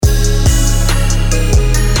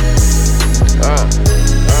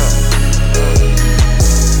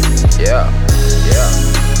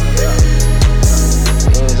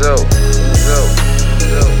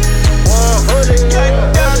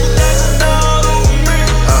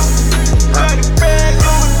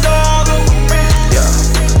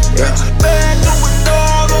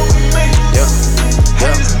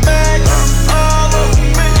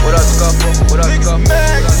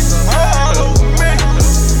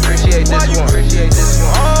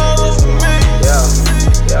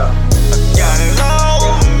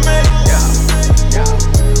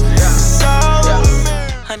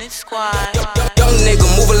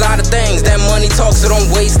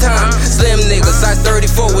don't waste time. Slim nigga, size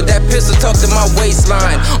 34 with that pistol tucked in my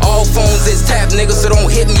waistline. All phones is tapped, nigga, so don't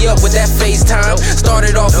hit me up with that FaceTime.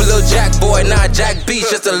 Started off a little Jack boy, now Jack Beach,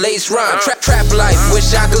 just a lace rhyme. Trap life,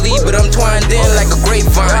 wish I could leave, but I'm twined in like a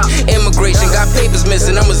grapevine. Immigration, got papers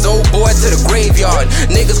missing, I'm a old boy to the graveyard.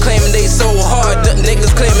 Niggas claiming they so hard,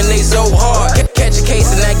 niggas claiming they so hard. Catch a case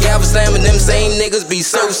in that gavel slamming, them same niggas be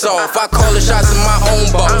so soft. I call the shots in my own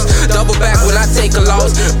boss, double back when I take a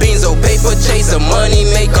loss. Benzo, paper chaser, money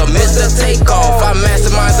maker, Mr. Takeoff. I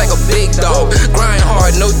masterminds like a big dog, grind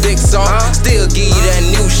hard, no dick soft. Still give you that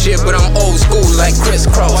new shit, but I'm old school like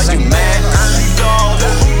crisscross. You mad? She all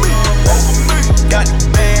over me, over me. Got the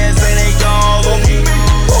bands and they all over me,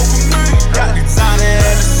 over me. Got the time and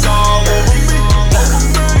it's all over me, over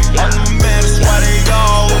me. I'm the man, that's why they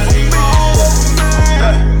all over me, all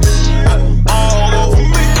over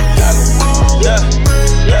me,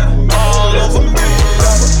 yeah, all over me,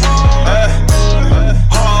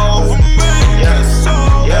 all over me,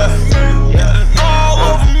 all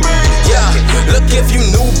over me. Yeah, look, if you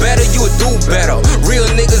knew better, you would do better. Real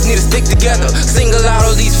niggas need to stick together. Single out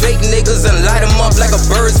all these fake niggas and light them up like a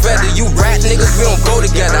bird's feather. You rat niggas, we don't go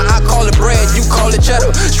together. I call it bread, you call it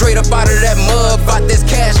cheddar. Straight up out of that mud, about this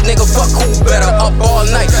cash, nigga, fuck who better. Up all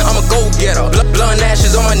night, I'm a go-getter. Blunt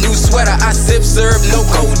ashes on my new sweater. I sip syrup, no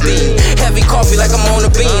codeine. Heavy coffee like I'm on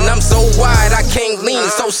a bean. I'm so wide, I can't lean.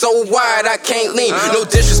 So wide, I can't lean. No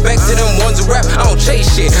disrespect to them ones who rap, I don't chase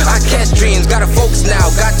shit. I catch dreams, got a folks now,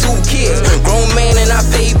 got 2 kids. Grown man and I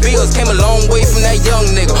pay bills. Came a long way from that young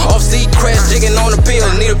nigga. Off-seat crash, jigging on the pill.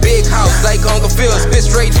 Need a big house like Uncle Phil. Spit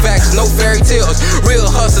straight facts, no fairy tales. Real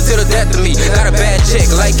hustle till the death of me. Got a bad chick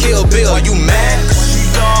like Kill Bill. Are you mad? She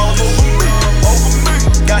all over me, over me.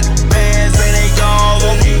 Got the bands and they all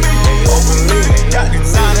over me, over me. Got the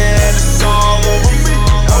time and it's all over me,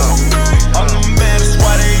 over me. I'm the man, that's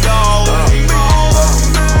why they all over me, all over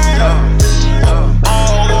me,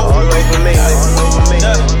 all over me,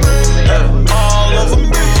 all over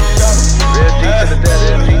me. Real G to the death,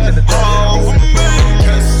 real G to the death. All over me,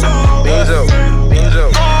 Benzo, Benzo,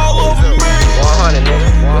 all over me. 100 nigga,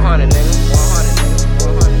 100 nigga,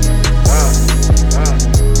 100 nigga.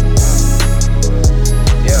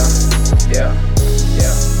 Yeah.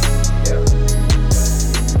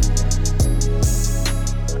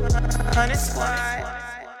 Honey Squad.